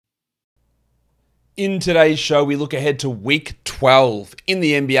In today's show, we look ahead to week 12 in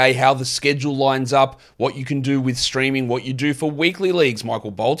the NBA, how the schedule lines up, what you can do with streaming, what you do for weekly leagues.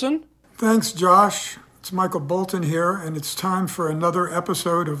 Michael Bolton. Thanks, Josh. It's Michael Bolton here, and it's time for another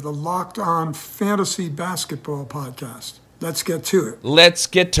episode of the Locked On Fantasy Basketball Podcast. Let's get to it. Let's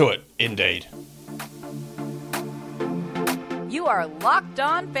get to it, indeed. You are Locked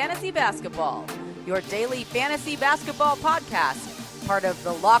On Fantasy Basketball, your daily fantasy basketball podcast, part of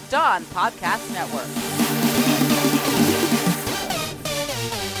the Locked On Podcast Network.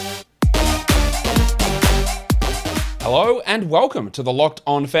 Hello and welcome to the Locked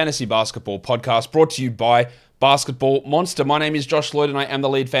On Fantasy Basketball Podcast, brought to you by Basketball Monster. My name is Josh Lloyd and I am the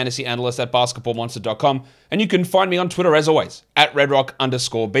lead fantasy analyst at basketballmonster.com. And you can find me on Twitter as always at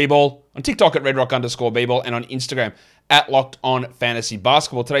redrock_bball, on TikTok at redrock_bball, and on Instagram at Locked On Fantasy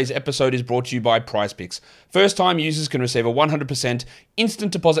Basketball. Today's episode is brought to you by PrizePicks. First-time users can receive a 100%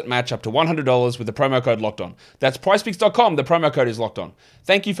 instant deposit match up to $100 with the promo code Locked On. That's PrizePicks.com. The promo code is Locked On.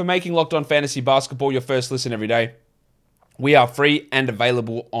 Thank you for making Locked On Fantasy Basketball your first listen every day. We are free and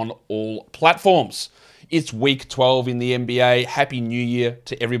available on all platforms. It's week 12 in the NBA. Happy New Year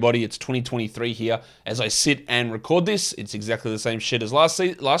to everybody. It's 2023 here. As I sit and record this, it's exactly the same shit as last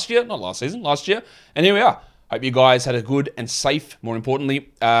year. And here we are. Hope you guys had a good and safe, more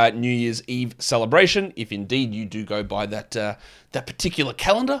importantly, New Year's Eve celebration, if indeed you do go by that particular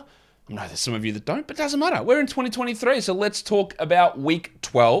calendar. I know there's some of you that don't, but it doesn't matter. We're in 2023, so let's talk about week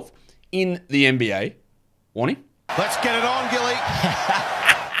 12 in the NBA. Warning? Let's get it on, Gilly.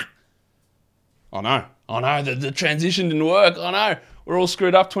 Oh no, the transition didn't work. Oh no, we're all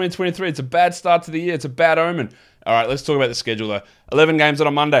screwed up 2023. It's a bad start to the year. It's a bad omen. All right, let's talk about the schedule though. 11 games on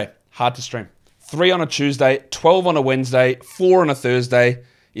a Monday, hard to stream. 3 on a Tuesday, 12 on a Wednesday, 4 on a Thursday,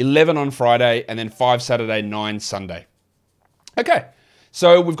 11 on Friday, and then 5 Saturday, 9 Sunday. Okay,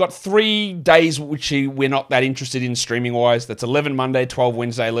 so we've got 3 days which we're not that interested in streaming-wise. That's 11 Monday, 12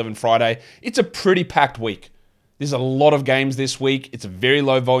 Wednesday, 11 Friday. It's a pretty packed week. There's a lot of games this week. It's a very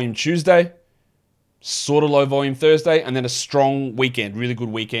low-volume Tuesday, sort of low-volume Thursday, and then a strong weekend, really good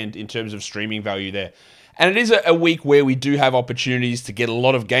weekend in terms of streaming value there. And it is a week where we do have opportunities to get a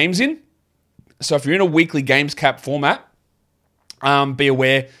lot of games in. So if you're in a weekly games cap format, be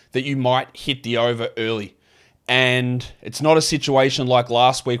aware that you might hit the over early. And it's not a situation like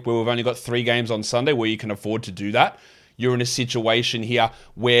last week where we've only got 3 games on Sunday where you can afford to do that. You're in a situation here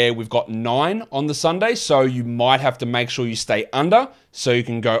where we've got 9 on the Sunday, so you might have to make sure you stay under so you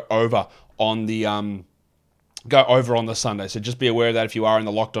can go over on the Sunday. So just be aware of that if you are in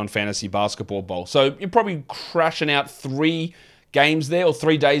the Locked On Fantasy Basketball Bowl. So you're probably crashing out 3 games there or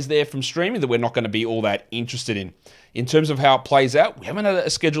 3 days there from streaming that we're not going to be all that interested in. In terms of how it plays out, we haven't had a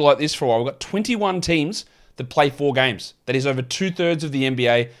schedule like this for a while. We've got 21 teams that play 4 games. That is over 2/3 of the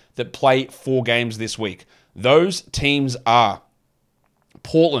NBA that play 4 games this week. Those teams are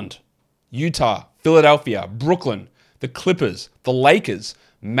Portland, Utah, Philadelphia, Brooklyn, the Clippers, the Lakers,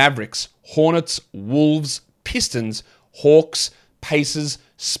 Mavericks, Hornets, Wolves, Pistons, Hawks, Pacers,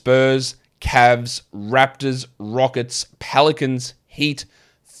 Spurs, Cavs, Raptors, Rockets, Pelicans, Heat,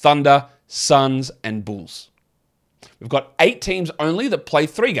 Thunder, Suns, and Bulls. We've got 8 teams only that play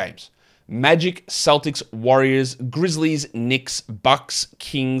 3 games. Magic, Celtics, Warriors, Grizzlies, Knicks, Bucks,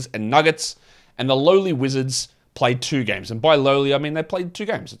 Kings, and Nuggets. And the lowly Wizards played 2 games. And by lowly, I mean they played 2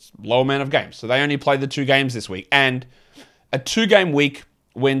 games. It's a low amount of games. So they only played the 2 games this week. And a 2-game week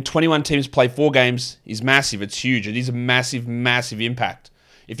when 21 teams play 4 games is massive. It's huge. It is a massive, massive impact.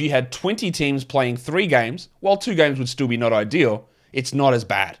 If you had 20 teams playing 3 games, while 2 games would still be not ideal, it's not as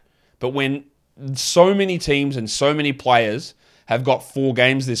bad. But when so many teams and so many players have got 4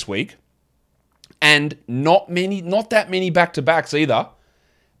 games this week, and not that many back-to-backs either,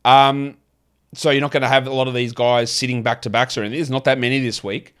 so you're not going to have a lot of these guys sitting back-to-backs or anything. There's not that many this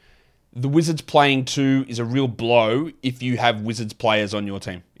week. The Wizards playing 2 is a real blow if you have Wizards players on your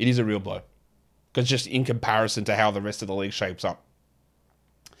team. It is a real blow. Because just in comparison to how the rest of the league shapes up.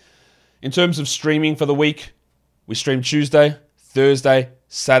 In terms of streaming for the week, we stream Tuesday, Thursday,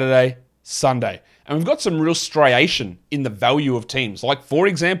 Saturday, Sunday. And we've got some real striation in the value of teams. Like, for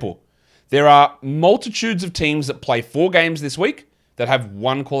example, there are multitudes of teams that play 4 games this week that have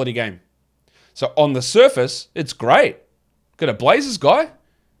 1 quality game. So on the surface, it's great. Got a Blazers guy.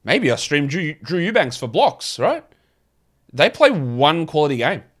 Maybe I stream Drew Eubanks for blocks, right? They play 1 quality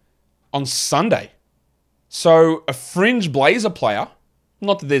game on Sunday. So a fringe Blazer player,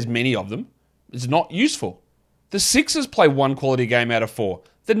 not that there's many of them, is not useful. The Sixers play 1 quality game out of 4.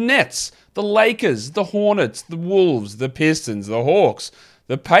 The Nets, the Lakers, the Hornets, the Wolves, the Pistons, the Hawks,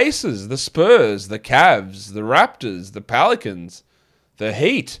 the Pacers, the Spurs, the Cavs, the Raptors, the Pelicans, the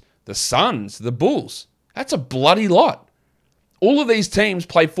Heat, the the Suns, the Bulls. That's a bloody lot. All of these teams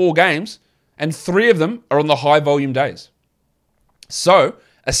play 4 games, and 3 of them are on the high volume days. So,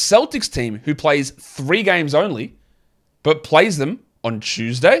 a Celtics team who plays 3 games only, but plays them on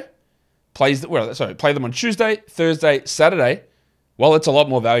Tuesday, play them on Tuesday, Thursday, Saturday, well, it's a lot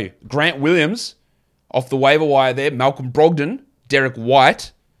more value. Grant Williams, off the waiver wire there, Malcolm Brogdon, Derek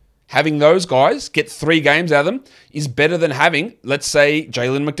White, having those guys get 3 games out of them is better than having, let's say,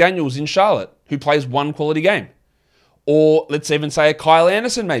 Jalen McDaniels in Charlotte, who plays 1 quality game. Or let's even say a Kyle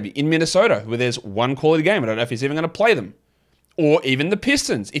Anderson maybe in Minnesota, where there's 1 quality game. I don't know if he's even going to play them. Or even the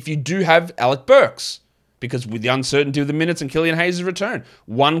Pistons, if you do have Alec Burks, because with the uncertainty of the minutes and Killian Hayes' return,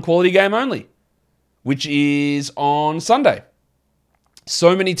 1 quality game only, which is on Sunday.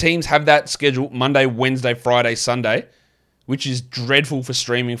 So many teams have that schedule Monday, Wednesday, Friday, Sunday, which is dreadful for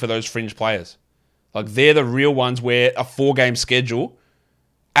streaming for those fringe players. Like, they're the real ones where a 4-game schedule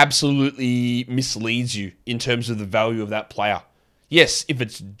absolutely misleads you in terms of the value of that player. Yes, if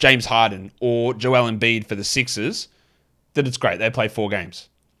it's James Harden or Joel Embiid for the Sixers, then it's great. They play 4 games.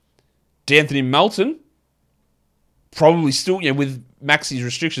 D'Anthony Melton, probably still, with Maxi's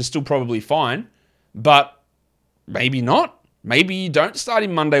restrictions, still probably fine, but maybe not. Maybe you don't start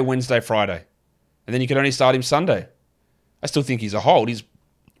him Monday, Wednesday, Friday, and then you can only start him Sunday. I still think he's a hold. He's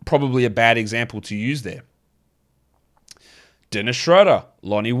probably a bad example to use there. Dennis Schroeder,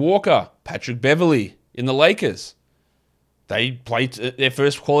 Lonnie Walker, Patrick Beverley in the Lakers. They played their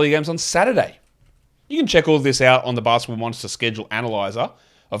first quality games on Saturday. You can check all of this out on the Basketball Monster schedule analyzer,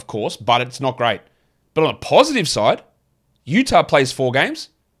 of course, but it's not great. But on the positive side, Utah plays 4 games.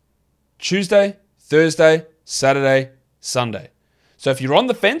 Tuesday, Thursday, Saturday, Sunday. So if you're on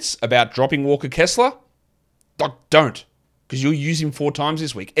the fence about dropping Walker Kessler, don't. Because you'll use him 4 times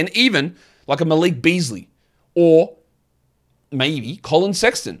this week. And even like a Malik Beasley or maybe Colin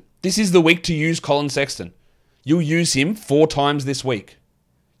Sexton. This is the week to use Colin Sexton. You'll use him 4 times this week.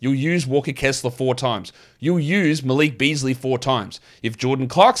 You'll use Walker Kessler 4 times. You'll use Malik Beasley 4 times. If Jordan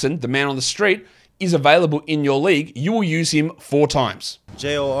Clarkson, the man on the street, is available in your league, you will use him 4 times.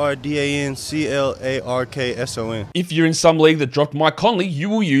 JordanClarkson. If you're in some league that dropped Mike Conley, you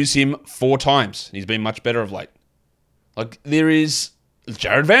will use him 4 times. He's been much better of late. Like, there is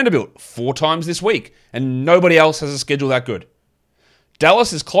Jared Vanderbilt 4 times this week, and nobody else has a schedule that good.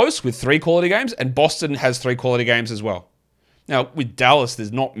 Dallas is close with 3 quality games, and Boston has 3 quality games as well. Now, with Dallas,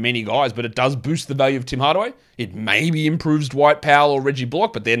 there's not many guys, but it does boost the value of Tim Hardaway. It maybe improves Dwight Powell or Reggie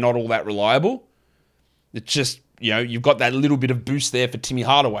Bullock, but they're not all that reliable. It's just, you've got that little bit of boost there for Timmy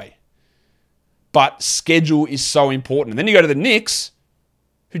Hardaway. But schedule is so important. And then you go to the Knicks,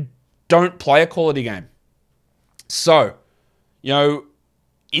 who don't play a quality game. So,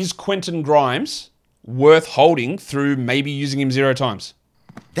 is Quentin Grimes worth holding through maybe using him 0 times?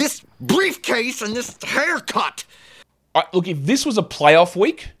 This briefcase and this haircut. Look, if this was a playoff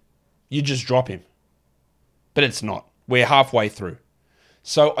week, you just drop him. But it's not. We're halfway through.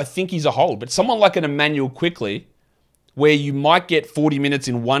 So I think he's a hold. But someone like an Emmanuel Quickley, where you might get 40 minutes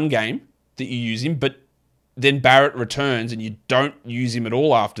in one game that you use him, but then Barrett returns and you don't use him at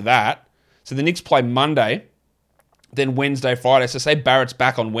all after that. So the Knicks play Monday, then Wednesday, Friday. So say Barrett's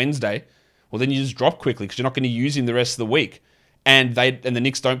back on Wednesday. Well, then you just drop Quickley because you're not going to use him the rest of the week. And the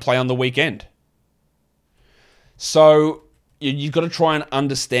Knicks don't play on the weekend. So you've got to try and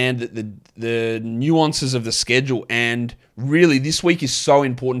understand the nuances of the schedule. And really, this week is so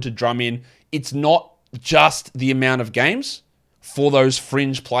important to drum in. It's not just the amount of games for those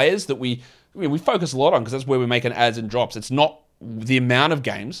fringe players that we focus a lot on because that's where we're making adds and drops. It's not the amount of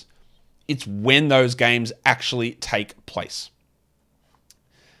games. It's when those games actually take place.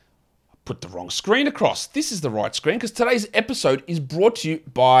 Put the wrong screen across. This is the right screen because today's episode is brought to you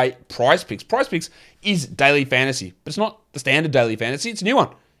by Prize Picks. Prize Picks is daily fantasy, but it's not the standard daily fantasy. It's a new one.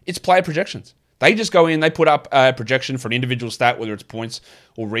 It's player projections. They just go in, they put up a projection for an individual stat, whether it's points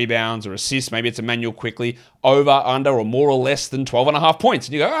or rebounds or assists. Maybe it's Emmanuel Quickley, over, under, or more or less than 12.5 points.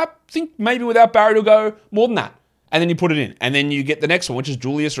 And you go, I think maybe without Barrett it'll go more than that. And then you put it in. And then you get the next one, which is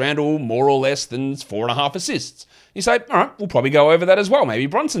Julius Randle, more or less than 4.5 assists. You say, all right, we'll probably go over that as well. Maybe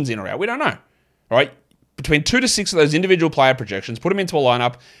Brunson's in or out. We don't know. All right, between 2 to 6 of those individual player projections, put them into a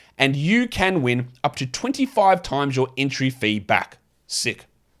lineup, and you can win up to 25 times your entry fee back. Sick.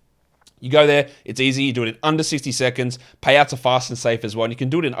 You go there, it's easy, you do it in under 60 seconds, payouts are fast and safe as well, and you can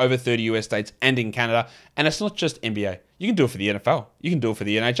do it in over 30 US states and in Canada, and it's not just NBA. You can do it for the NFL, you can do it for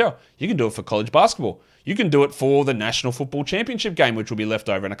the NHL, you can do it for college basketball, you can do it for the National Football Championship game, which will be left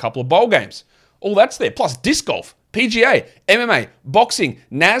over in a couple of bowl games. All that's there, plus disc golf, PGA, MMA, boxing,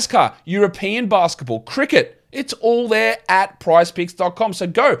 NASCAR, European basketball, cricket, It's all there at prizepicks.com. So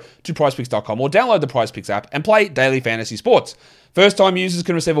go to prizepicks.com or download the PrizePicks app and play daily fantasy sports. First-time users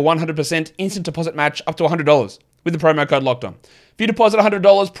can receive a 100% instant deposit match up to $100 with the promo code LOCKEDON. If you deposit $100,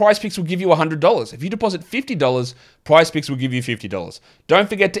 PrizePicks will give you $100. If you deposit $50, PrizePicks will give you $50. Don't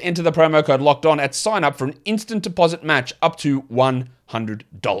forget to enter the promo code LOCKEDON at sign up for an instant deposit match up to $100.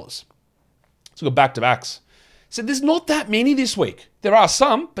 So we've got back-to-backs. So there's not that many this week. There are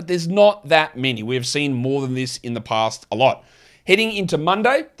some, but there's not that many. We have seen more than this in the past a lot. Heading into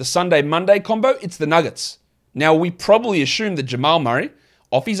Monday, the Sunday-Monday combo, it's the Nuggets. Now, we probably assume that Jamal Murray,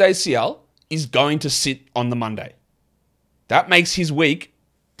 off his ACL, is going to sit on the Monday. That makes his week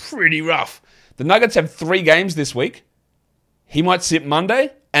pretty rough. The Nuggets have 3 games this week. He might sit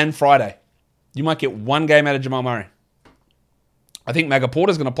Monday and Friday. You might get 1 game out of Jamal Murray. I think Maga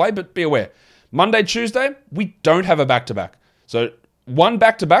Porter's going to play, but be aware. Monday, Tuesday, we don't have a back-to-back. So 1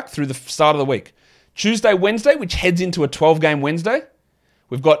 back-to-back through the start of the week. Tuesday, Wednesday, which heads into a 12-game Wednesday,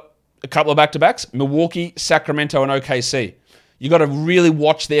 we've got a couple of back-to-backs, Milwaukee, Sacramento, and OKC. You got to really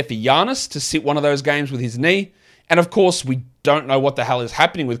watch there for Giannis to sit one of those games with his knee. And of course, we don't know what the hell is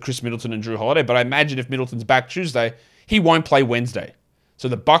happening with Chris Middleton and Drew Holiday, but I imagine if Middleton's back Tuesday, he won't play Wednesday. So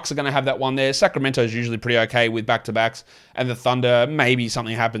the Bucks are going to have that one there. Sacramento is usually pretty okay with back-to-backs. And the Thunder, maybe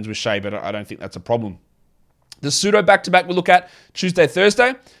something happens with Shea, but I don't think that's a problem. The pseudo back-to-back we look at Tuesday,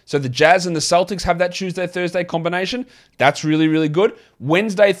 Thursday. So the Jazz and the Celtics have that Tuesday, Thursday combination. That's really, really good.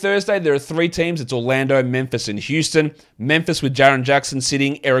 Wednesday, Thursday, there are 3 teams. It's Orlando, Memphis, and Houston. Memphis with Jaren Jackson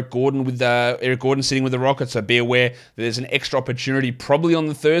sitting, Eric Gordon sitting with the Rockets. So be aware that there's an extra opportunity probably on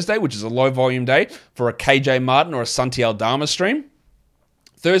the Thursday, which is a low volume day, for a KJ Martin or a Santi Aldama stream.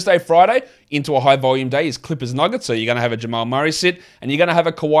 Thursday, Friday, into a high-volume day is Clippers-Nuggets, so you're going to have a Jamal Murray sit, and you're going to have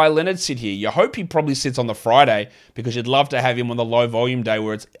a Kawhi Leonard sit here. You hope he probably sits on the Friday, because you'd love to have him on the low-volume day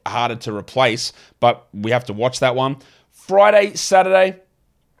where it's harder to replace, but we have to watch that one. Friday, Saturday,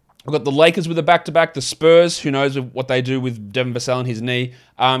 we've got the Lakers with a back-to-back, the Spurs, who knows what they do with Devin Vassell and his knee.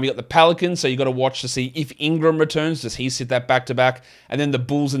 You got the Pelicans, so you got to watch to see if Ingram returns. Does he sit that back-to-back? And then the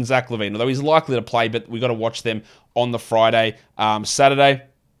Bulls and Zach LaVine, although he's likely to play, but we got to watch them on the Friday, Saturday.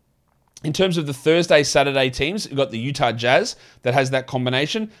 In terms of the Thursday, Saturday teams, you've got the Utah Jazz that has that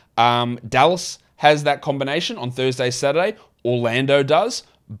combination. Dallas has that combination on Thursday, Saturday. Orlando does.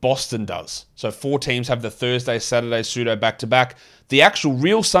 Boston does. So 4 teams have the Thursday, Saturday pseudo back-to-back. The actual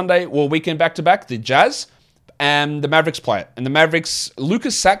real Sunday or weekend back-to-back, the Jazz and the Mavericks play it. And the Mavericks,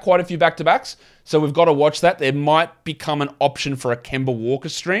 Lucas sat quite a few back-to-backs, so we've got to watch that. There might become an option for a Kemba Walker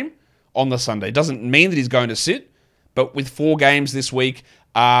stream on the Sunday. It doesn't mean that he's going to sit, but with 4 games this week,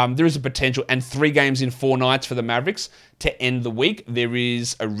 there is a potential, and 3 games in 4 nights for the Mavericks to end the week. There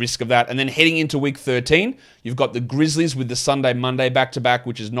is a risk of that. And then heading into week 13, you've got the Grizzlies with the Sunday, Monday back-to-back,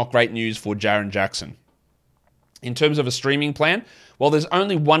 which is not great news for Jaren Jackson. In terms of a streaming plan, well, there's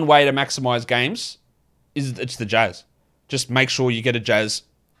only one way to maximize games. It's the Jazz. Just make sure you get a Jazz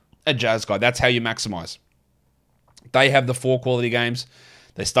guy. That's how you maximize. They have the 4 quality games.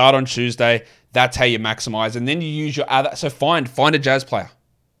 They start on Tuesday. That's how you maximize. And then you use your other... So find a Jazz player.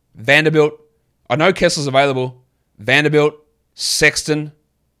 Vanderbilt. I know Kessler's available. Vanderbilt. Sexton.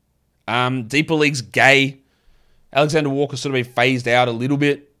 Deeper League's Gay. Alexander Walker's sort of been phased out a little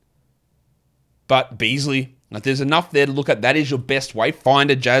bit. But Beasley. Like, there's enough there to look at. That is your best way.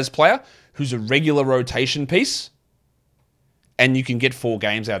 Find a Jazz player who's a regular rotation piece. And you can get 4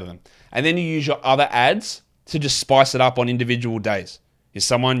 games out of them. And then you use your other ads to just spice it up on individual days. Is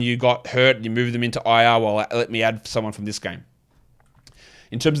someone you got hurt, you move them into IR, well, let me add someone from this game.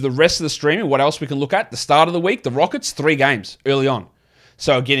 In terms of the rest of the streaming, what else we can look at? The start of the week, the Rockets, 3 games early on.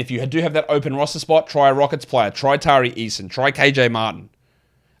 So again, if you do have that open roster spot, try a Rockets player. Try Tari Eason. Try KJ Martin.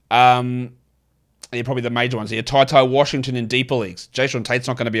 They're probably the major ones here. Ty Washington in deeper leagues. Jason Tate's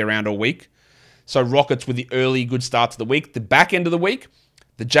not going to be around all week. So Rockets with the early good start to the week. The back end of the week,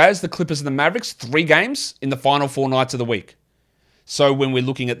 the Jazz, the Clippers, and the Mavericks, 3 games in the final 4 nights of the week. So when we're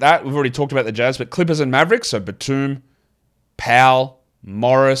looking at that, we've already talked about the Jazz, but Clippers and Mavericks, so Batum, Powell,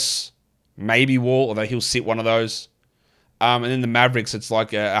 Morris, maybe Wall, although he'll sit one of those. And then the Mavericks, it's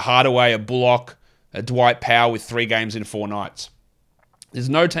like a Hardaway, a Bullock, a Dwight Powell with 3 games in 4 nights. There's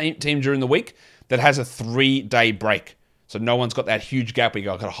no team during the week that has a 3-day break. So no one's got that huge gap where you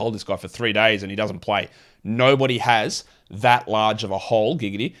go, I've got to hold this guy for 3 days and he doesn't play. Nobody has that large of a hole,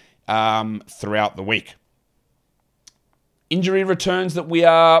 giggity, throughout the week. Injury returns that we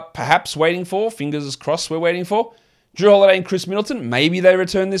are perhaps waiting for. Fingers crossed we're waiting for. Drew Holiday and Chris Middleton. Maybe they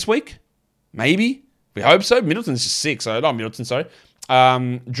return this week. Maybe. We hope so. Middleton's just sick. Not Middleton, sorry.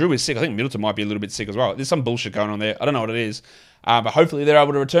 Drew is sick. I think Middleton might be a little bit sick as well. There's some bullshit going on there. I don't know what it is. But hopefully they're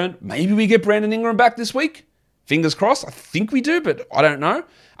able to return. Maybe we get Brandon Ingram back this week. Fingers crossed. I think we do, but I don't know.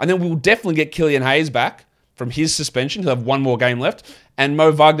 And then we'll definitely get Killian Hayes back from his suspension. He'll have one more game left. And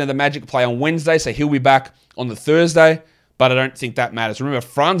Mo Wagner, the Magic, play on Wednesday, so he'll be back on the Thursday. But I don't think that matters. Remember,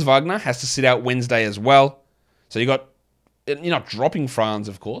 Franz Wagner has to sit out Wednesday as well. So you're not dropping Franz,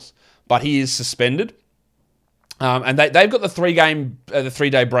 of course, but he is suspended. And they've got the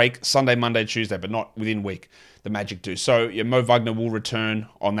 3-day break Sunday, Monday, Tuesday, but not within week. The Magic do. So Mo Wagner will return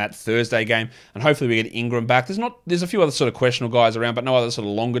on that Thursday game, and hopefully we get Ingram back. There's a few other sort of questionable guys around, but no other sort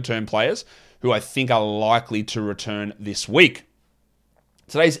of longer term players who I think are likely to return this week.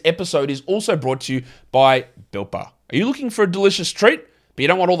 Today's episode is also brought to you by Built Bar. Are you looking for a delicious treat, but you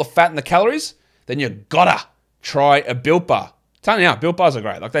don't want all the fat and the calories? Then you gotta try a Built Bar. Telling you now, Built Bars are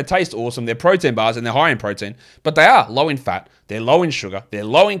great. Like, they taste awesome. They're protein bars and they're high in protein, but they are low in fat, they're low in sugar, they're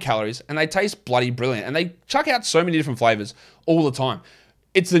low in calories, and they taste bloody brilliant. And they chuck out so many different flavors all the time.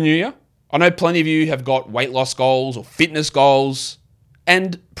 It's the new year. I know plenty of you have got weight loss goals or fitness goals,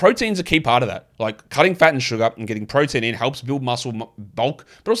 and protein's a key part of that. Like, cutting fat and sugar and getting protein in helps build muscle bulk,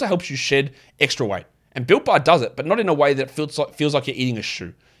 but also helps you shed extra weight. And Built Bar does it, but not in a way that feels like you're eating a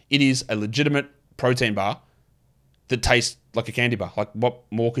shoe. It is a legitimate protein bar that tastes like a candy bar. Like, what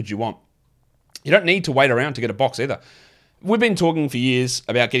more could you want? You don't need to wait around to get a box either. We've been talking for years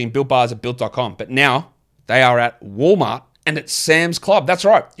about getting Built Bars at Built.com, but now they are at Walmart and at Sam's Club. That's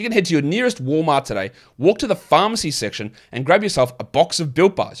right. You can head to your nearest Walmart today, walk to the pharmacy section, and grab yourself a box of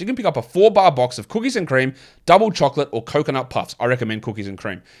Built Bars. You can pick up a 4-bar box of cookies and cream, double chocolate, or coconut puffs. I recommend cookies and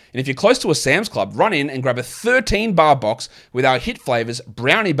cream. And if you're close to a Sam's Club, run in and grab a 13-bar box with our hit flavors,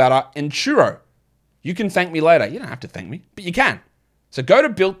 brownie batter and churro. You can thank me later. You don't have to thank me, but you can. So go to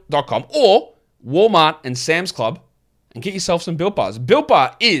Built.com or Walmart and Sam's Club and get yourself some Built Bars. Built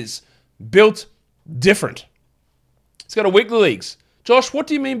Bar is built different. It's got a weekly leagues. Josh, what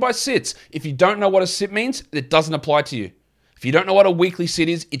do you mean by sits? If you don't know what a sit means, it doesn't apply to you. If you don't know what a weekly sit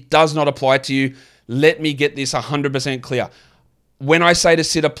is, it does not apply to you. Let me get this 100% clear. When I say to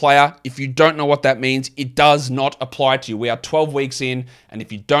sit a player, if you don't know what that means, it does not apply to you. We are 12 weeks in, and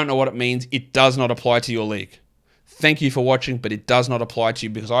if you don't know what it means, it does not apply to your league. Thank you for watching, but it does not apply to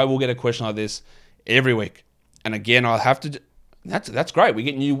you because I will get a question like this every week. And again, I'll have to... That's great. We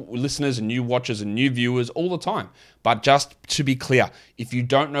get new listeners and new watchers and new viewers all the time. But just to be clear, if you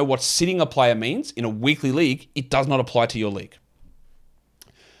don't know what sitting a player means in a weekly league, it does not apply to your league.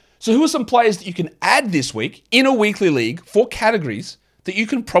 So who are some players that you can add this week in a weekly league for categories that you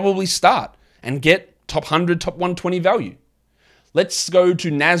can probably start and get top 100, top 120 value? Let's go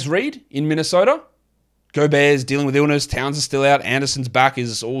to Naz Reid in Minnesota. Go Bears, dealing with illness. Towns is still out. Anderson's back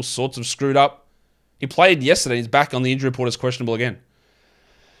is all sorts of screwed up. He played yesterday. He's back on the injury report as questionable again.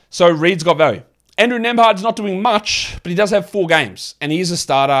 So Reid's got value. Andrew Nembhard's not doing much, but he does have 4 games. And he is a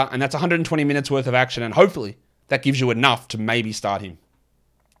starter, and that's 120 minutes worth of action. And hopefully that gives you enough to maybe start him.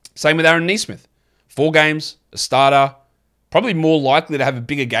 Same with Aaron Nesmith. 4 games, a starter, probably more likely to have a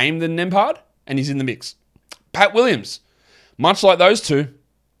bigger game than Nembhard, and he's in the mix. Pat Williams, much like those two,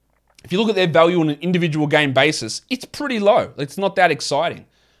 if you look at their value on an individual game basis, it's pretty low. It's not that exciting.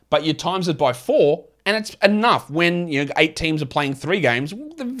 But you times it by 4, and it's enough when 8 teams are playing 3 games.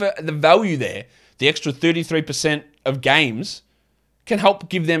 The value there, the extra 33% of games, can help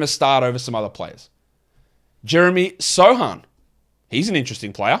give them a start over some other players. Jeremy Sohan. He's an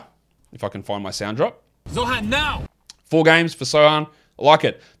interesting player, if I can find my sound drop. Sohan now! 4 games for Sohan. I like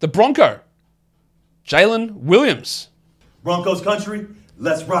it. The Bronco. Jalen Williams. Broncos country,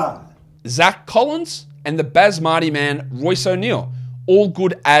 let's ride. Zach Collins and the Basmati man, Royce O'Neal. All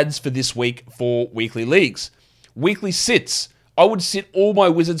good ads for this week for weekly leagues. Weekly sits. I would sit all my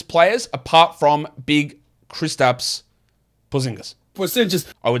Wizards players apart from big Kristaps Porzingis.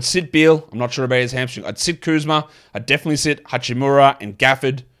 I would sit Beal. I'm not sure about his hamstring. I'd sit Kuzma. I'd definitely sit Hachimura and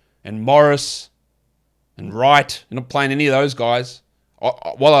Gafford and Morris and Wright. I'm not playing any of those guys.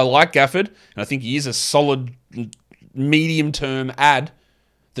 While I like Gafford, and I think he is a solid medium-term ad,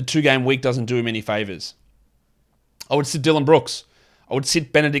 the 2-game week doesn't do him any favors. I would sit Dylan Brooks. I would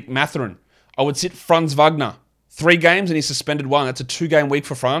sit Benedict Mathurin. I would sit Franz Wagner. 3 games and he's suspended 1. That's a 2-game week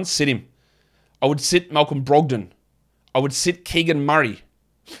for Franz. Sit him. I would sit Malcolm Brogdon. I would sit Keegan Murray.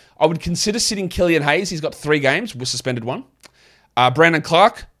 I would consider sitting Killian Hayes. He's got 3 games. We're suspended 1. Brandon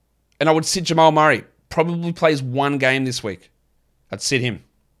Clark. And I would sit Jamal Murray. Probably plays 1 game this week. I'd sit him.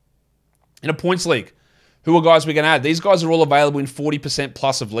 In a points league, who are guys we can add? These guys are all available in 40%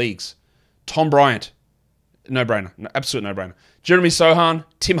 plus of leagues. Tom Bryant. No-brainer. Absolute no-brainer. Jeremy Sohan.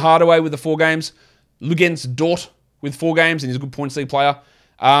 Tim Hardaway with the 4 games. Lugens Dort with 4 games, and he's a good points league player.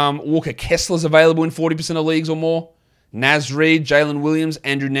 Walker Kessler's available in 40% of leagues or more. Naz Reid, Jalen Williams,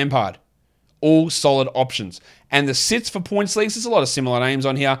 Andrew Nembhard. All solid options. And the sits for points leagues, there's a lot of similar names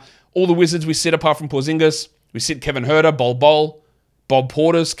on here. All the Wizards we sit apart from Porzingis. We sit Kevin Huerter, Bol Bol, Bob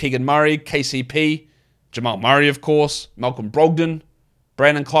Portis, Keegan Murray, KCP, Jamal Murray, of course, Malcolm Brogdon,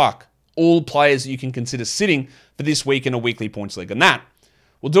 Brandon Clark. All players that you can consider sitting for this week in a weekly points league. And that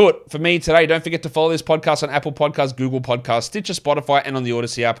will do it for me today. Don't forget to follow this podcast on Apple Podcasts, Google Podcasts, Stitcher, Spotify, and on the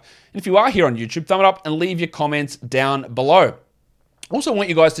Odyssey app. And if you are here on YouTube, thumb it up and leave your comments down below. Also want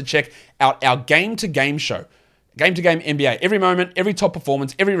you guys to check out our Game to Game show. Game to Game NBA. Every moment, every top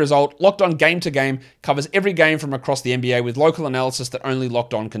performance, every result. Locked On Game to Game covers every game from across the NBA with local analysis that only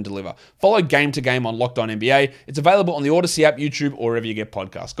Locked On can deliver. Follow Game to Game on Locked On NBA. It's available on the Odyssey app, YouTube, or wherever you get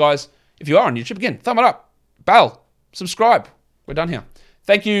podcasts. Guys, if you are on YouTube, again, thumb it up. Bell. Subscribe. We're done here.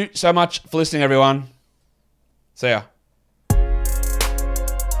 Thank you so much for listening, everyone. See ya.